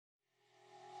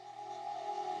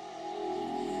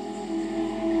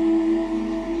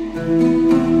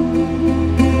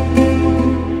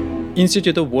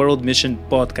Institute of World Mission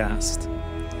podcast.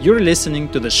 You're listening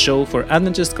to the show for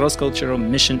Adventist cross-cultural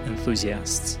mission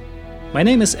enthusiasts. My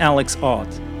name is Alex Ott,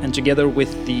 and together with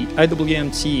the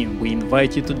IWM team, we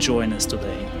invite you to join us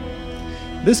today.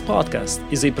 This podcast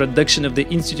is a production of the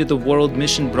Institute of World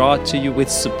Mission, brought to you with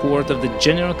support of the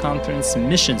General Conference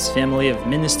Missions family of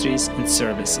ministries and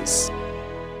services.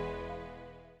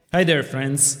 Hi there,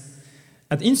 friends.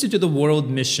 At Institute of World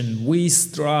Mission, we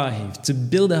strive to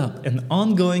build up an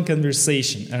ongoing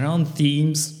conversation around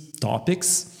themes,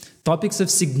 topics of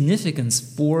significance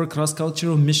for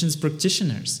cross-cultural missions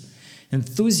practitioners,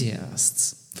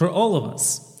 enthusiasts, for all of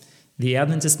us, the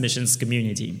Adventist missions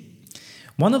community.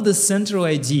 One of the central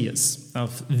ideas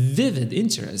of vivid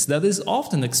interest that is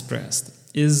often expressed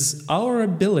is our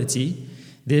ability,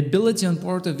 the ability on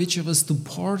part of each of us to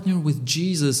partner with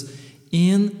Jesus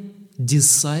in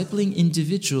discipling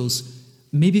individuals,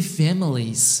 maybe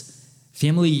families,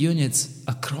 family units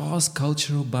across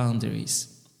cultural boundaries.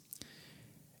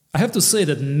 I have to say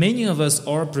that many of us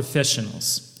are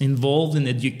professionals involved in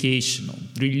educational,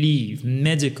 relief,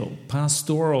 medical,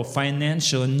 pastoral,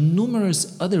 financial, and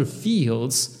numerous other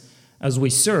fields as we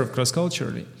serve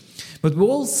cross-culturally. But we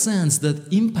all sense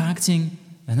that impacting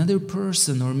another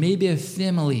person or maybe a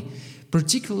family,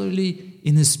 particularly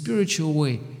in a spiritual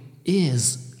way,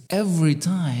 is every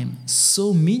time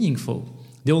so meaningful.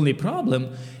 The only problem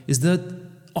is that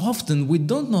often we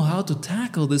don't know how to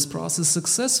tackle this process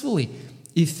successfully,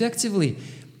 effectively,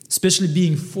 especially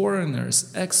being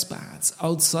foreigners, expats,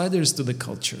 outsiders to the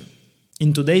culture.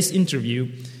 In today's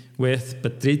interview with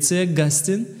Patricia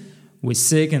Gustin, we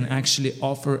seek and actually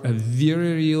offer a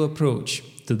very real approach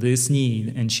to this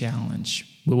need and challenge.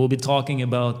 We will be talking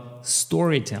about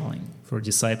storytelling for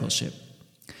discipleship.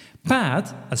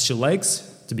 Pat, as she likes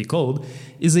to be called,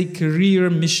 is a career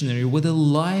missionary with a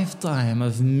lifetime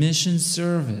of mission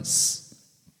service,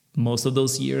 most of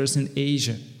those years in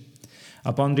Asia.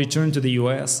 Upon return to the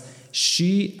U.S.,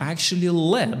 she actually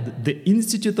led the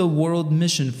Institute of World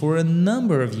Mission for a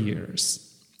number of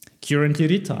years. Currently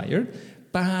retired,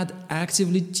 Pat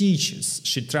actively teaches.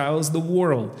 She travels the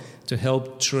world to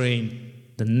help train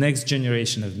the next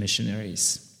generation of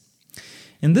missionaries.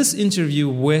 In this interview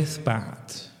with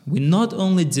Pat, we not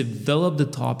only develop the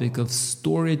topic of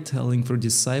storytelling for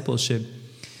discipleship,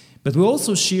 but we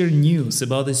also share news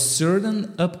about a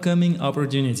certain upcoming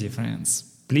opportunity, friends.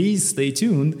 Please stay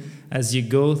tuned as you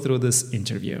go through this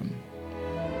interview.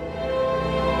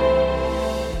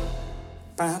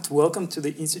 Pat, welcome to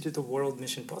the Institute of World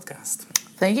Mission podcast.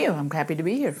 Thank you. I'm happy to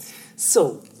be here.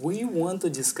 So, we want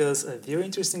to discuss a very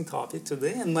interesting topic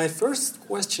today, and my first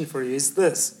question for you is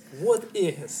this. What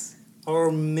is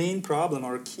our main problem,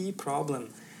 our key problem,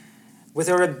 with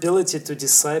our ability to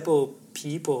disciple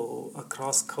people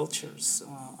across cultures,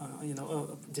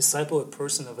 disciple a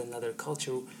person of another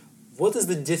culture? What is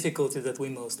the difficulty that we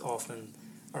most often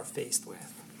are faced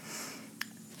with?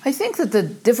 I think that the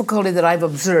difficulty that I've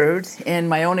observed in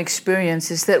my own experience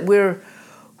is that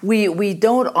we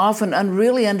don't often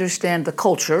really understand the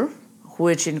culture,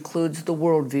 which includes the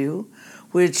worldview,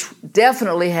 which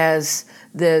definitely has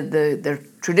the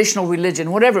traditional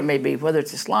religion, whatever it may be, whether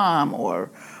it's Islam or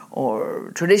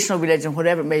traditional religion,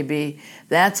 whatever it may be,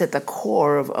 that's at the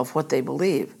core of what they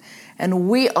believe. And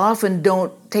we often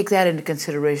don't take that into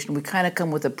consideration. We kind of come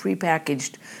with a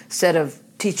prepackaged set of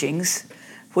teachings,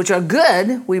 which are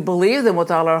good. We believe them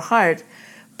with all our heart,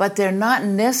 but they're not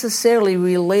necessarily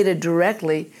related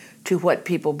directly to what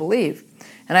people believe.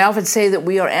 And I often say that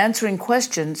we are answering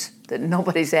questions that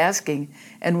nobody's asking,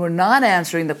 and we're not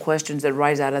answering the questions that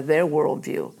rise out of their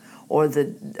worldview or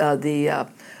the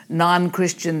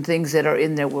non-Christian things that are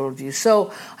in their worldview.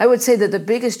 So I would say that the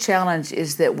biggest challenge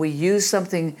is that we use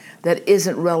something that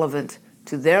isn't relevant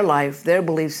to their life, their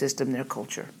belief system, their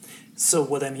culture. So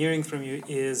what I'm hearing from you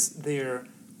is their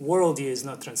worldview is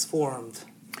not transformed.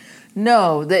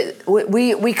 No,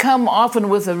 we come often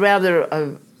with a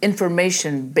rather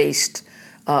information-based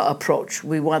approach.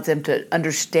 We want them to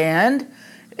understand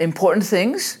important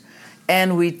things,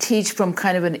 and we teach from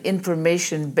kind of an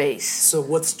information base. So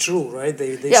what's true, right?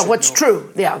 They what's know.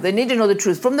 True. Yeah, they need to know the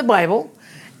truth from the Bible,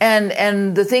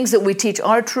 and the things that we teach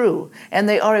are true, and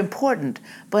they are important.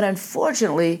 But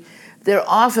unfortunately, they're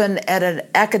often at an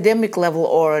academic level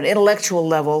or an intellectual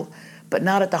level, but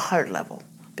not at the heart level,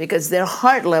 because their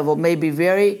heart level may be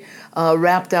very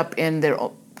wrapped up in their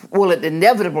own. Well, it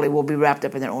inevitably will be wrapped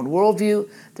up in their own worldview,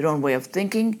 their own way of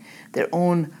thinking, their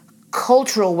own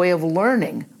cultural way of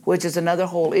learning, which is another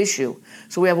whole issue.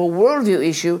 So we have a worldview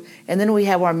issue, and then we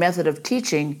have our method of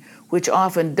teaching, which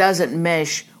often doesn't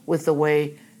mesh with the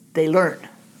way they learn.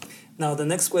 Now, the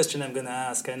next question I'm going to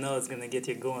ask, I know it's going to get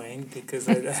you going because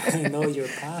I know your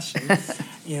passion,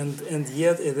 and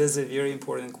yet it is a very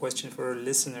important question for our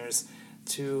listeners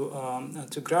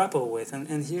to grapple with.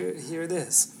 And here it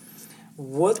is.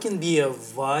 What can be a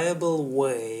viable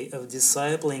way of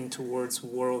discipling towards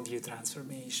worldview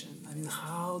transformation? I mean,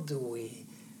 how do we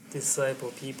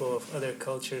disciple people of other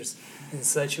cultures in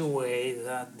such a way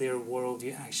that their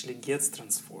worldview actually gets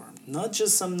transformed? Not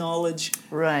just some knowledge,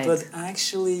 right, but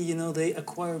actually, they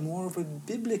acquire more of a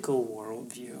biblical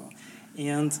worldview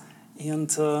and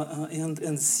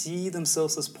see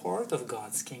themselves as part of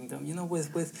God's kingdom,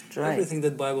 with right, everything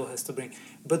that Bible has to bring.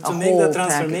 But to a make that whole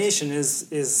transformation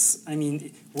package is I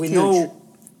mean, we huge. know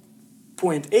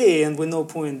point A and we know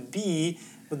point B,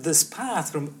 but this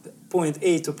path from point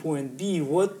A to point B,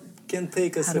 what can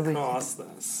take us across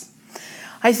this?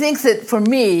 I think that for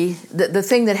me, the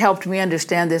thing that helped me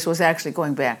understand this was actually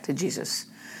going back to Jesus.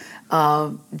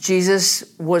 Jesus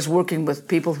was working with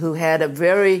people who had a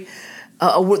very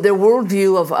their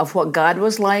worldview of what God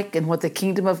was like and what the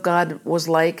kingdom of God was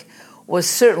like was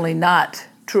certainly not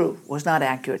true, was not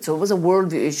accurate. So it was a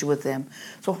worldview issue with them.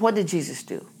 So what did Jesus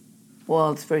do?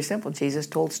 Well, it's very simple. Jesus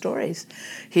told stories.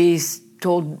 He's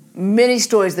told many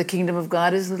stories. The kingdom of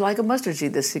God is like a mustard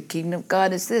seed. The kingdom of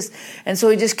God is this. And so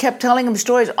he just kept telling them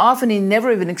stories. Often he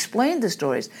never even explained the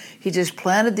stories. He just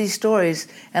planted these stories,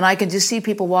 and I can just see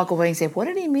people walk away and say, what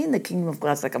did he mean the kingdom of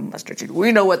God is like a mustard seed?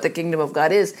 We know what the kingdom of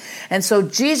God is. And so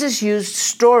Jesus used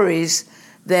stories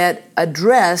that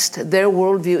addressed their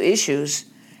worldview issues,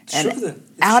 and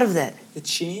out of that, it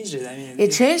changed it. I mean,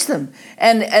 it changed them,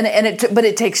 but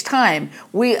it takes time.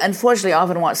 We unfortunately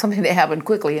often want something to happen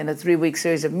quickly in a 3-week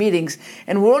series of meetings.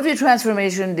 And worldview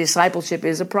transformation, discipleship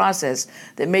is a process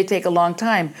that may take a long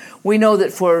time. We know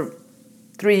that for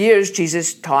 3 years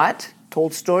Jesus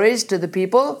told stories to the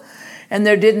people, and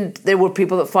there were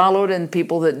people that followed and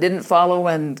people that didn't follow,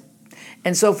 and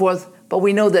so forth. But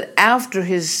we know that after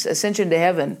his ascension to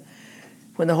heaven,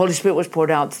 when the Holy Spirit was poured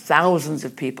out, thousands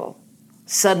of people,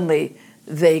 suddenly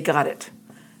they got it.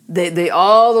 They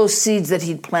all those seeds that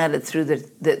he'd planted through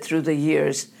the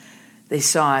years, they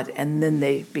saw it, and then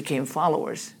they became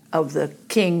followers of the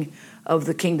King of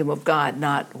the kingdom of God,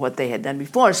 not what they had done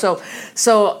before. So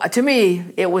to me,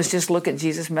 it was just look at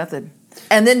Jesus' method.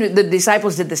 And then the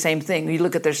disciples did the same thing. You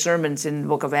look at their sermons in the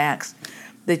book of Acts.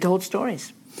 They told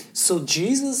stories. So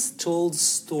Jesus told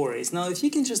stories. Now, if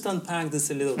you can just unpack this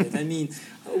a little bit. I mean,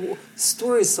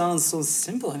 story sounds so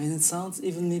simple. I mean, it sounds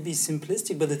even maybe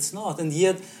simplistic, but it's not. And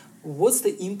yet, what's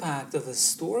the impact of a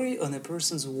story on a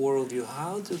person's worldview?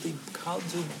 How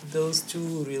do those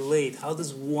two relate? How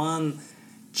does one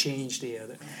change the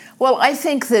other? Well, I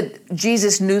think that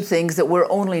Jesus knew things that we're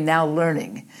only now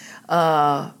learning.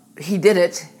 He did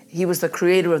it. He was the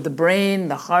creator of the brain,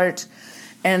 the heart.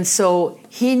 And so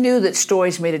he knew that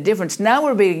stories made a difference. Now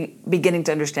we're beginning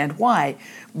to understand why.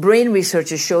 Brain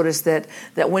research has showed us that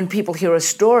when people hear a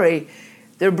story,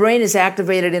 their brain is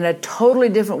activated in a totally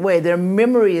different way. Their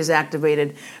memory is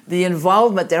activated. The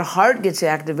involvement, their heart gets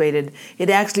activated.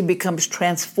 It actually becomes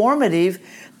transformative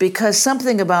because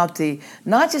something about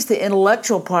not just the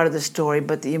intellectual part of the story,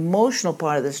 but the emotional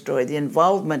part of the story, the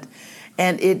involvement,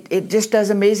 and it just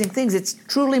does amazing things. It's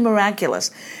truly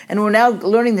miraculous. And we're now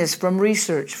learning this from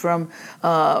research, from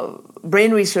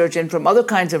brain research, and from other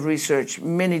kinds of research,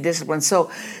 many disciplines. So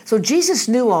Jesus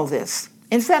knew all this.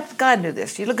 In fact, God knew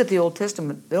this. You look at the Old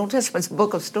Testament. The Old Testament's a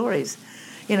book of stories.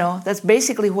 That's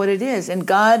basically what it is. And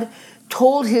God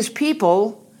told his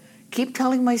people, keep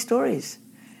telling my stories.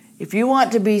 If you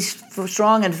want to be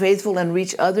strong and faithful and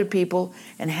reach other people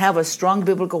and have a strong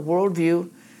biblical worldview,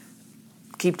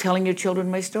 keep telling your children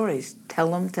my stories.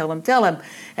 Tell them.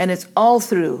 And it's all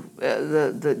through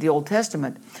the Old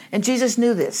Testament. And Jesus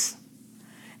knew this.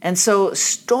 And so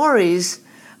stories,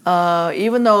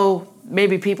 even though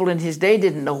maybe people in his day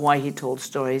didn't know why he told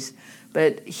stories,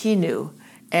 but he knew.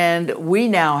 And we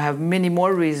now have many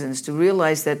more reasons to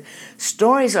realize that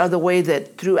stories are the way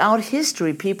that throughout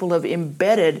history people have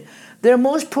embedded their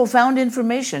most profound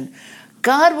information.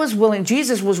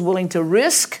 Jesus was willing to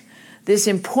risk this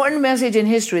important message in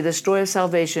history, the story of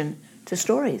salvation, to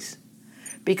stories.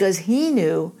 Because he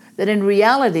knew that in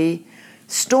reality,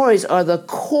 stories are the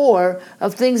core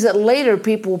of things that later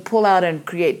people will pull out and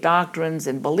create doctrines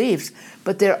and beliefs,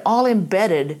 but they're all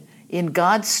embedded in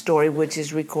God's story, which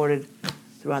is recorded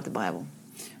throughout the Bible.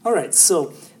 All right,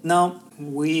 so now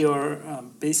we are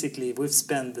we've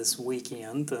spent this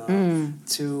weekend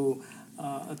to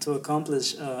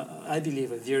accomplish, I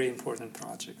believe, a very important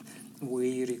project.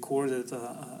 We recorded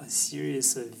a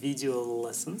series of video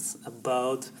lessons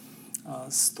about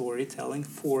storytelling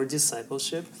for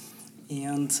discipleship.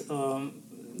 And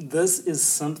this is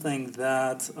something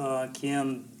that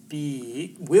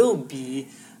will be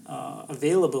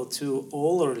available to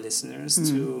all our listeners,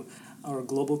 to our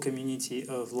global community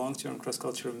of long-term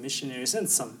cross-cultural missionaries and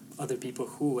some other people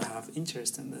who have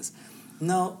interest in this.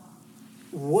 Now,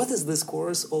 what is this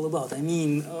course all about? I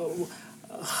mean,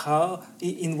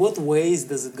 in what ways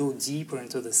does it go deeper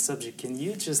into the subject? Can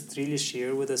you just really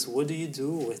share with us, what do you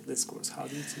do with this course? How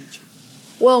do you teach it?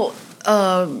 Well,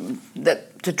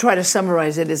 to try to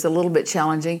summarize it is a little bit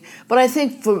challenging, but I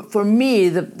think for me,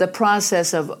 the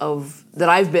process of that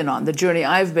I've been on, the journey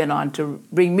I've been on to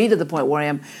bring me to the point where I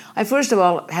am, I first of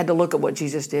all had to look at what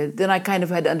Jesus did. Then I kind of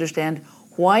had to understand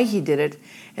why he did it.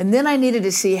 And then I needed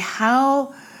to see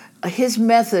how his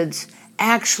methods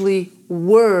actually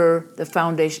were the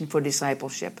foundation for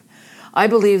discipleship. I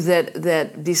believe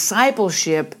that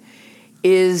discipleship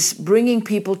is bringing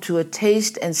people to a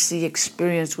taste and see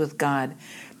experience with God.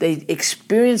 They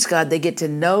experience God, they get to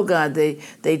know God, they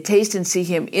taste and see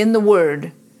him in the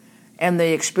Word, and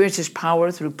they experience his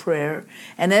power through prayer.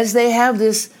 And as they have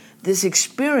this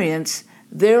experience,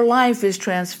 their life is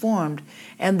transformed.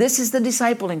 And this is the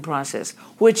discipling process,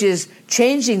 which is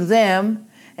changing them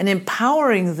and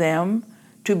empowering them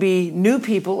to be new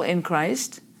people in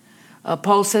Christ.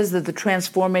 Paul says that the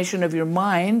transformation of your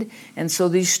mind, and so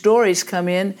these stories come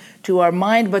in to our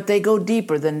mind, but they go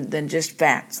deeper than just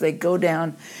facts. They go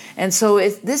down. And so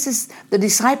this is the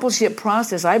discipleship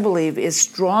process, I believe, is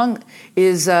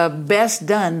best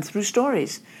done through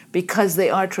stories because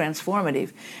they are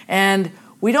transformative. And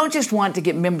we don't just want to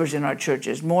get members in our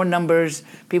churches, more numbers,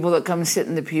 people that come and sit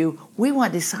in the pew. We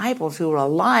want disciples who are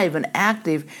alive and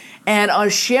active and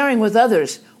are sharing with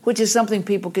others, which is something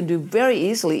people can do very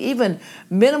easily. Even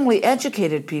minimally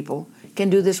educated people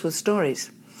can do this with stories.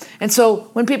 And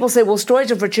so when people say, well,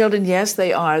 stories are for children, yes,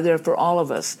 they are. They're for all of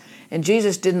us. And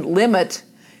Jesus didn't limit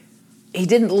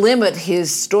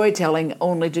his storytelling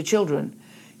only to children.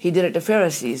 He did it to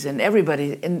Pharisees and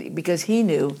everybody, because he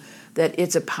knew that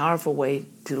it's a powerful way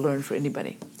to learn for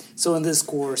anybody. So in this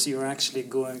course, you're actually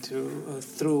going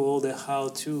through all the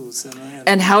how-tos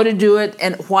and how to do it,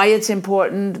 and why it's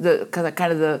important,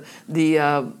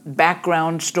 the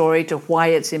background story to why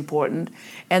it's important,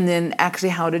 and then actually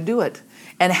how to do it,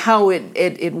 and how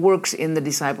it works in the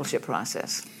discipleship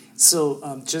process.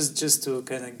 So just to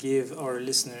kind of give our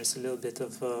listeners a little bit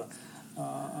of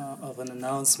an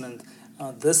announcement,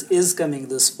 this is coming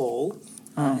this fall.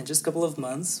 In just a couple of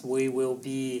months, we will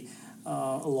be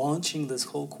launching this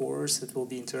whole course. It will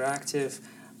be interactive.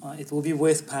 It will be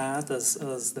with Pat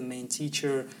as the main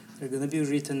teacher. There are going to be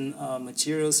written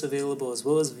materials available as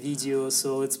well as video.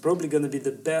 So it's probably going to be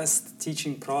the best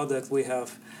teaching product we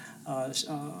have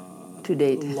to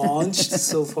date launched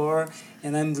so far.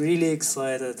 And I'm really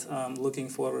excited, looking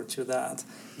forward to that.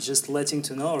 Just letting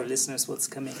to know our listeners what's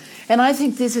coming. And I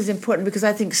think this is important because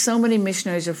I think so many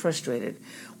missionaries are frustrated.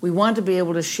 We want to be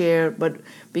able to share, but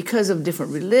because of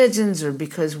different religions or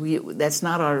because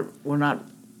we're not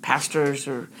pastors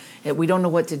or we don't know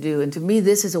what to do. And to me,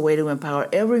 this is a way to empower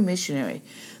every missionary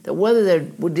that whether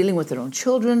we're dealing with their own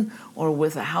children or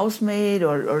with a housemaid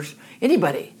or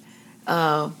anybody,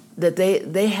 that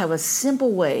they have a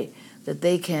simple way that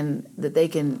they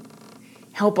can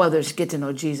help others get to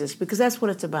know Jesus, because that's what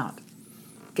it's about,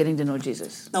 getting to know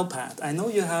Jesus. Now, Pat, I know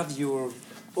you have your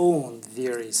own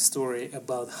very story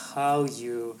about how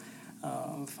you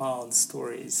found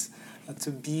stories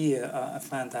to be a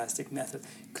fantastic method.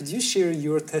 Could you share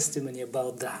your testimony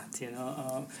about that?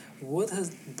 What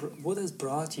has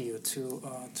brought you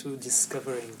to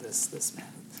discovering this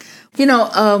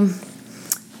method?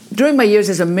 During my years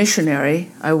as a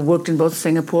missionary, I worked in both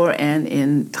Singapore and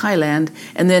in Thailand,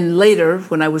 and then later,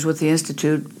 when I was with the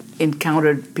Institute,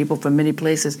 encountered people from many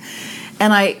places.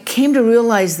 And I came to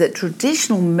realize that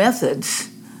traditional methods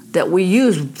that we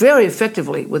use very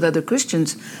effectively with other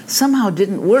Christians somehow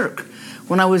didn't work.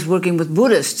 When I was working with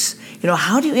Buddhists,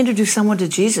 how do you introduce someone to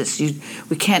Jesus?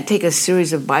 We can't take a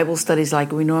series of Bible studies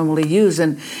like we normally use.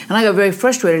 And I got very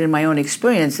frustrated in my own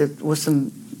experience with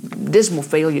some dismal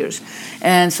failures.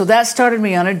 And so that started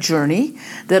me on a journey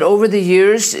that over the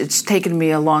years, it's taken me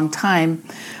a long time.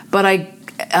 But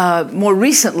more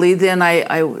recently, then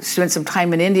I spent some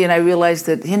time in India, and I realized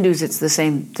that Hindus, it's the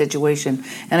same situation.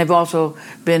 And I've also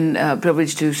been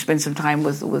privileged to spend some time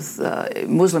with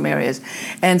Muslim areas.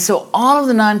 And so all of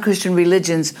the non-Christian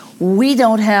religions, we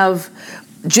haven't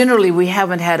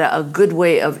had a good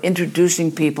way of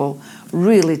introducing people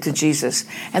really to Jesus.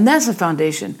 And that's the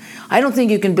foundation. I don't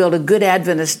think you can build a good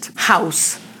Adventist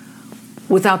house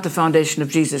without the foundation of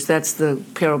Jesus. That's the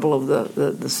parable of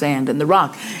the sand and the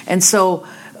rock. And so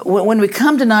when we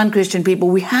come to non-Christian people,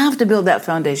 we have to build that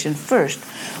foundation first.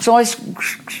 So I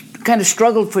kind of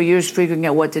struggled for years figuring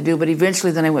out what to do, but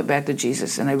eventually then I went back to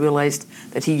Jesus, and I realized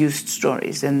that he used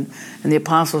stories, and the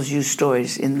apostles used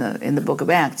stories in the book of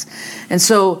Acts. And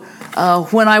so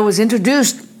when I was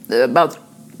introduced about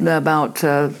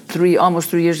almost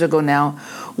 3 years ago now,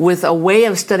 with a way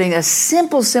of studying, a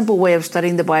simple way of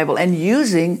studying the Bible and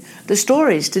using the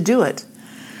stories to do it,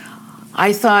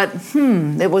 I thought,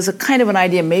 it was a kind of an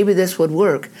idea, maybe this would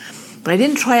work. But I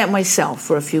didn't try it myself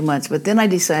for a few months, but then I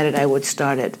decided I would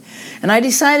start it. And I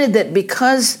decided that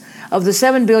because of the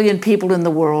 7 billion people in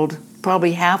the world,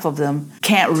 probably half of them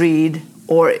can't read,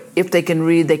 or if they can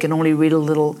read, they can only read a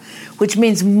little, which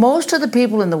means most of the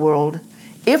people in the world,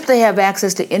 if they have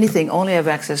access to anything, only have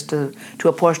access to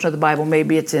a portion of the Bible.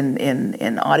 Maybe it's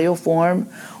in audio form,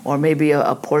 or maybe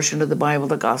a portion of the Bible,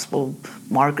 the Gospel,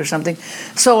 Mark or something.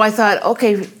 So I thought,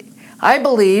 okay, I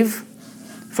believe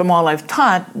from all I've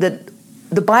taught that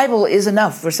the Bible is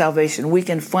enough for salvation. We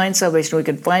can find salvation. We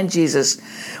can find Jesus.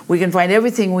 We can find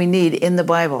everything we need in the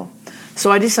Bible.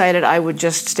 So I decided I would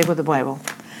just stick with the Bible.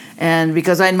 And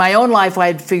because in my own life, I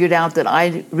had figured out that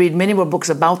I read many more books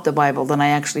about the Bible than I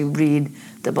actually read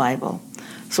the Bible.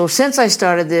 So since I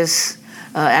started this,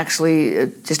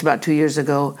 just about 2 years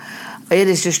ago, it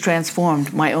has just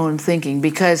transformed my own thinking.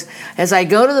 Because as I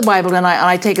go to the Bible and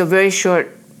I take a very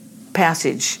short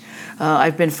passage,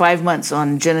 I've been 5 months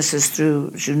on Genesis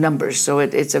through Numbers, so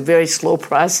it's a very slow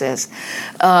process.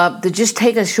 To just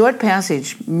take a short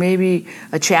passage, maybe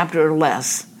a chapter or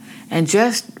less, and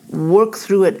just work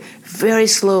through it very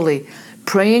slowly,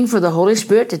 praying for the Holy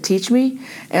Spirit to teach me,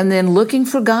 and then looking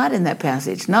for God in that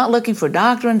passage. Not looking for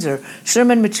doctrines or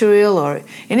sermon material or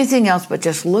anything else, but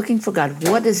just looking for God.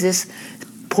 What does this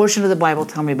portion of the Bible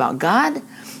tell me about God,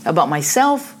 about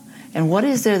myself, and what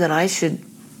is there that I should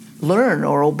learn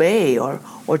or obey or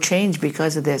change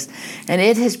because of this? And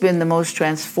it has been the most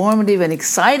transformative and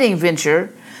exciting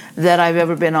venture that I've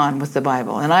ever been on with the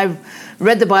Bible. And I've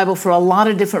read the Bible for a lot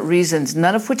of different reasons,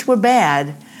 none of which were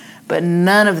bad, but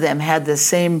none of them had the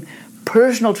same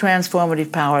personal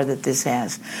transformative power that this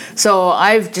has. So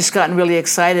I've just gotten really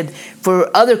excited for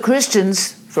other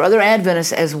Christians, for other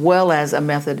Adventists, as well as a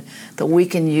method that we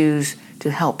can use to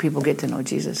help people get to know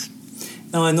Jesus.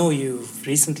 Now, I know you've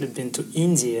recently been to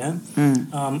India,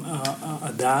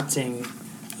 adapting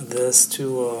this to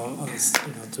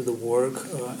the work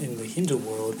in the Hindu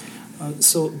world.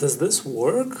 So, does this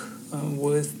work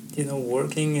with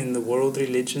working in the world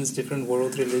religions, different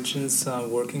world religions,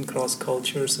 working cross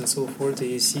cultures and so forth? Do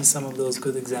you see some of those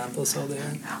good examples out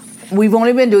there? We've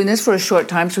only been doing this for a short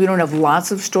time, so we don't have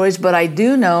lots of stories. But I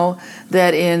do know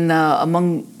that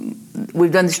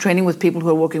we've done this training with people who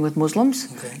are working with Muslims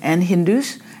and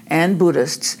Hindus and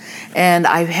Buddhists. And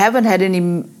I haven't had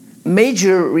any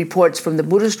major reports from the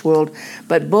Buddhist world,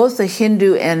 but both the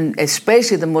Hindu and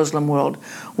especially the Muslim world,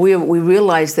 we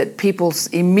realize that people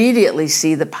immediately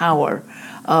see the power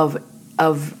of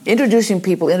introducing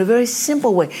people in a very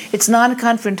simple way. It's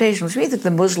non-confrontational. Which means that the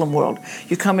Muslim world,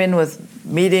 you come in with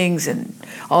meetings and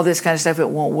all this kind of stuff, it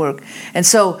won't work. And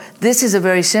so this is a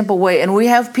very simple way. And we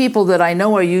have people that I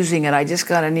know are using it. I just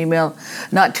got an email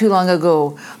not too long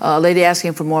ago, a lady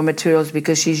asking for more materials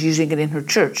because she's using it in her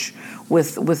church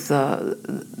with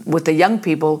the young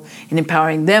people and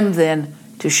empowering them then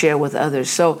to share with others.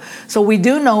 So we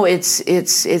do know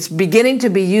it's beginning to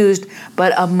be used,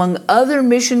 but among other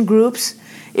mission groups,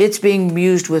 it's being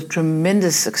used with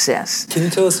tremendous success. Can you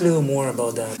tell us a little more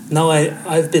about that? Now,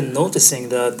 I've been noticing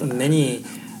that many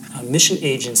mission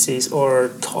agencies are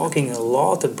talking a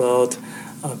lot about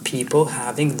people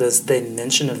having this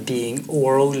dimension of being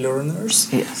oral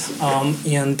learners. Yes.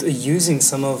 And using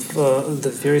some of the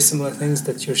very similar things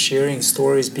that you're sharing,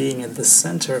 stories being at the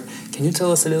center. Can you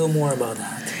tell us a little more about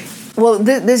that? Well,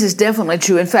 this is definitely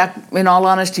true. In fact, in all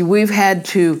honesty, we've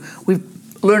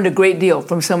learned a great deal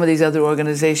from some of these other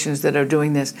organizations that are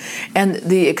doing this. And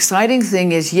the exciting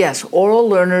thing is, yes, oral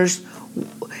learners,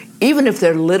 even if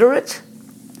they're literate,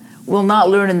 will not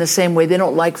learn in the same way. They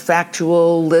don't like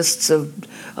factual lists of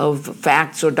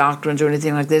facts or doctrines or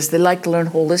anything like this. They like to learn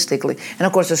holistically. And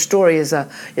of course, a story is a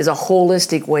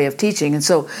holistic way of teaching. And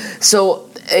so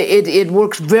it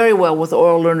works very well with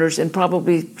oral learners, and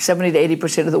probably 70 to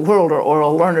 80% of the world are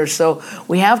oral learners. So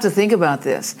we have to think about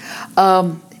this.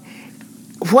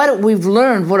 What we've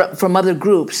learned from other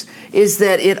groups is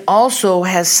that it also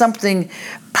has something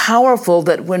powerful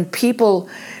that when people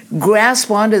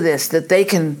grasp onto this, that they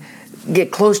can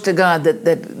get close to God, that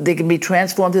they can be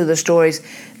transformed through the stories,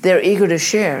 they're eager to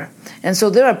share. And so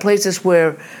there are places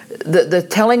where the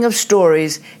telling of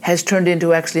stories has turned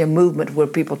into actually a movement where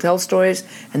people tell stories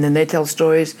and then they tell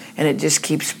stories, and it just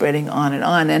keeps spreading on and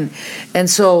on. And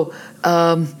so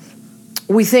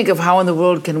we think of how in the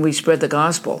world can we spread the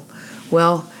gospel.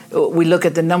 Well, we look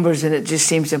at the numbers and it just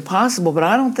seems impossible, but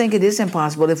I don't think it is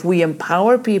impossible if we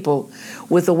empower people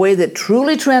with a way that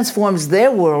truly transforms their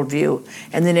worldview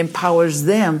and then empowers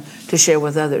them to share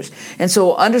with others. And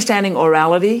so understanding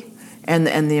orality and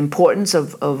the importance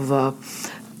of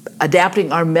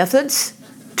adapting our methods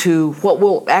to what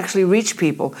will actually reach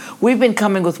people. We've been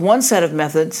coming with one set of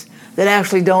methods that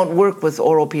actually don't work with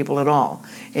oral people at all.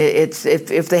 It's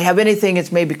if they have anything,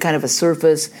 it's maybe kind of a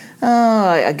surface.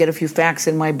 I get a few facts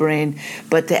in my brain,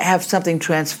 but to have something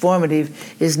transformative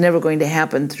is never going to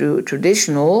happen through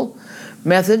traditional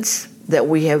methods that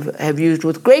we have used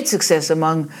with great success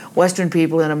among Western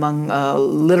people and among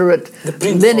literate,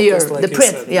 linear, like the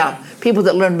print, said, yeah, people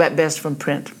that learn best from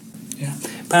print. Yeah,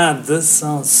 Pat, this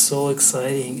sounds so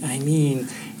exciting. I mean,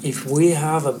 if we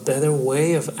have a better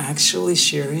way of actually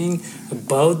sharing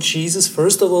about Jesus,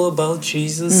 first of all about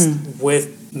Jesus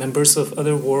with members of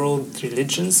other world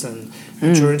religions and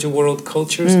majority world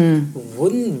cultures,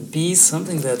 wouldn't be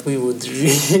something that we would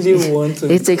really want to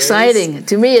It's embrace? exciting.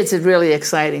 To me, it's really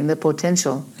exciting, the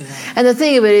potential. Yeah. And the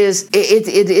thing of it is,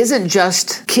 it isn't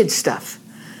just kid stuff.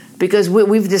 Because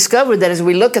we've discovered that as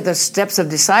we look at the steps of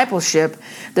discipleship,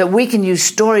 that we can use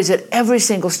stories at every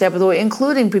single step of the way,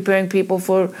 including preparing people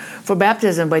for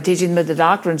baptism by teaching them the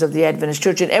doctrines of the Adventist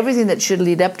Church and everything that should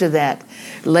lead up to that,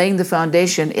 laying the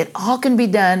foundation. It all can be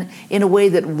done in a way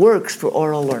that works for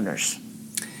oral learners.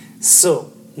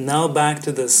 So, now back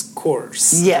to this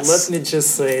course. Yes. Let me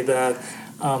just say that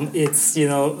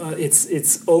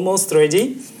it's almost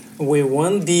ready. We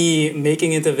won't be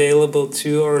making it available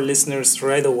to our listeners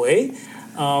right away.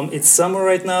 It's summer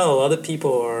right now. A lot of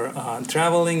people are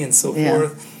traveling and so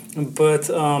forth. But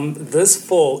this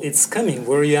fall, it's coming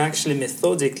where you actually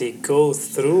methodically go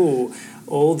through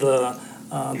all the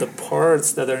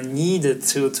parts that are needed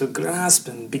to grasp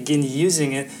and begin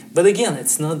using it. But again,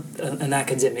 it's not an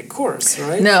academic course,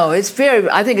 right? No, I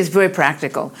think it's very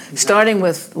practical. Exactly. Starting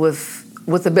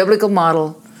with the biblical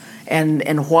model,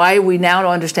 and why we now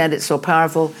understand it so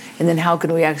powerful, and then how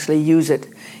can we actually use it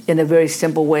in a very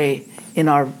simple way in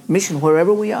our mission,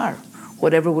 wherever we are,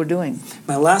 whatever we're doing.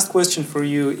 My last question for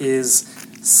you is,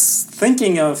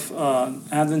 thinking of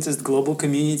Adventist Global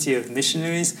Community of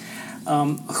Missionaries,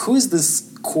 who is this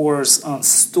course on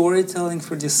storytelling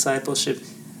for discipleship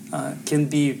can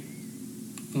be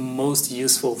most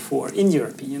useful for, in your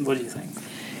opinion? What do you think?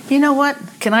 You know what?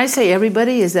 Can I say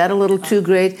everybody? Is that a little too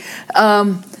great?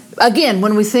 Again,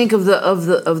 when we think of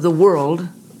the world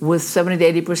with 70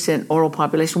 to 80% oral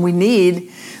population, we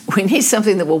need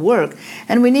something that will work,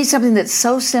 and we need something that's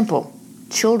so simple.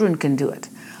 Children can do it.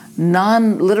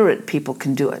 Non-literate people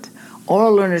can do it.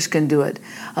 Oral learners can do it.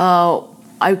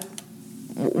 I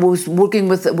was working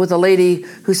with a lady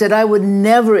who said, I would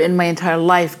never in my entire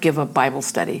life give a Bible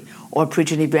study or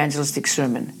preach an evangelistic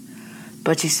sermon.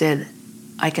 But she said,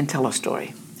 I can tell a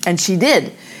story. And she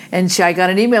did. And I got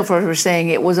an email from her saying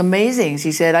it was amazing.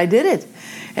 She said, I did it.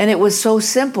 And it was so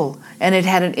simple. And it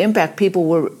had an impact. People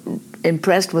were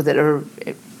impressed with it, or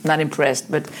not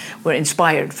impressed, but were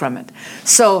inspired from it.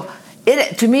 So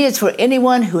to me, it's for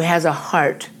anyone who has a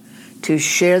heart to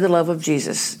share the love of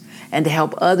Jesus and to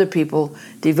help other people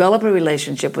develop a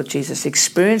relationship with Jesus,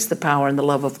 experience the power and the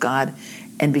love of God,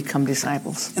 and become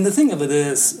disciples. And the thing of it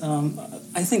is,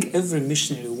 I think every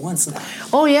missionary wants that.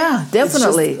 Oh yeah,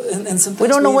 definitely. And sometimes we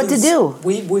don't know what to do.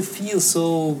 We feel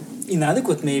so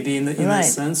inadequate, maybe in a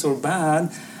sense, or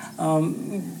bad,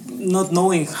 not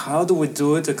knowing how do we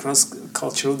do it across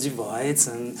cultural divides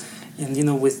and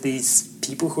with these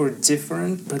people who are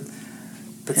different, but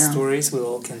stories we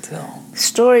all can tell.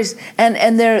 Stories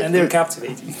and they're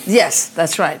captivating. Yes,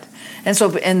 that's right. And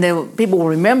so people will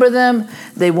remember them.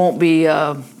 They won't be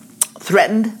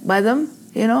threatened by them.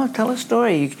 Tell a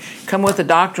story. You come with a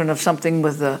doctrine of something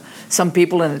with some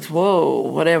people, and it's whoa,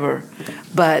 whatever.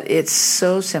 But it's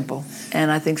so simple,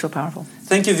 and I think so powerful.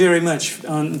 Thank you very much.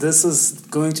 This is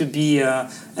going to be a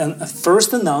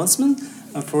first announcement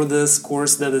for this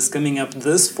course that is coming up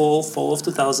this fall of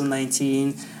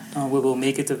 2019. We will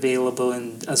make it available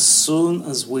as soon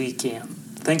as we can.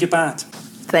 Thank you, Pat.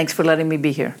 Thanks for letting me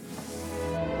be here.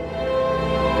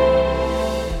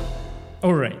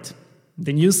 All right.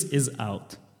 The news is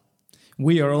out.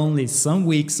 We are only some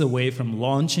weeks away from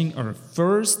launching our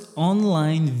first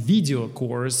online video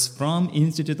course from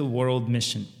Institute of World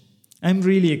Mission. I'm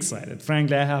really excited,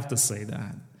 frankly, I have to say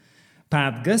that.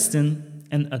 Pat Gustin,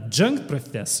 an adjunct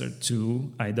professor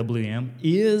to IWM,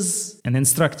 is an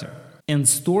instructor. And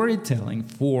storytelling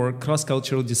for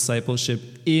cross-cultural discipleship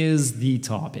is the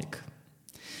topic.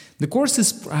 The course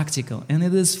is practical and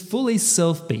it is fully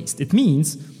self-paced. It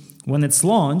means when it's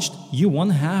launched, you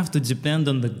won't have to depend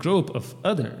on the group of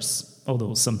others,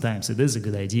 although sometimes it is a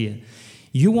good idea.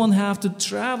 You won't have to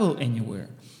travel anywhere.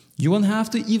 You won't have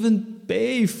to even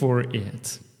pay for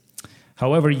it.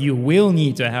 However, you will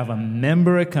need to have a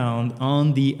member account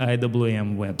on the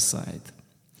IWM website.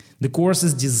 The course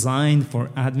is designed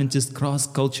for Adventist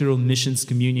cross-cultural missions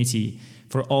community,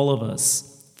 for all of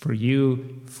us, for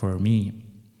you, for me.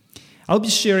 I'll be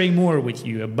sharing more with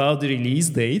you about the release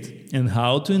date and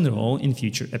how to enroll in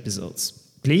future episodes.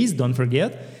 Please don't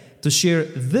forget to share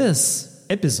this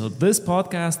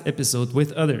podcast episode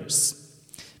with others.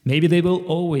 Maybe they will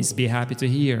always be happy to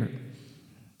hear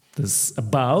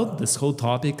about this whole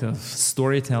topic of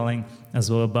storytelling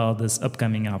as well about this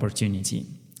upcoming opportunity.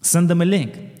 Send them a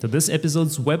link to this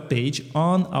episode's webpage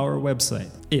on our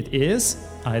website. It is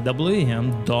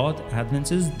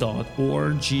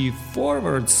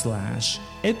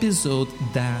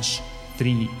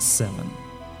iwm.adventist.org/episode-37.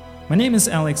 My name is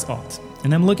Alex Ott,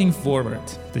 and I'm looking forward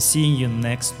to seeing you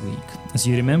next week. As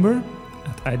you remember,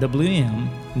 at IWM,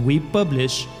 we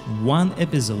publish one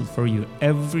episode for you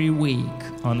every week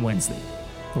on Wednesday.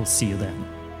 We'll see you then.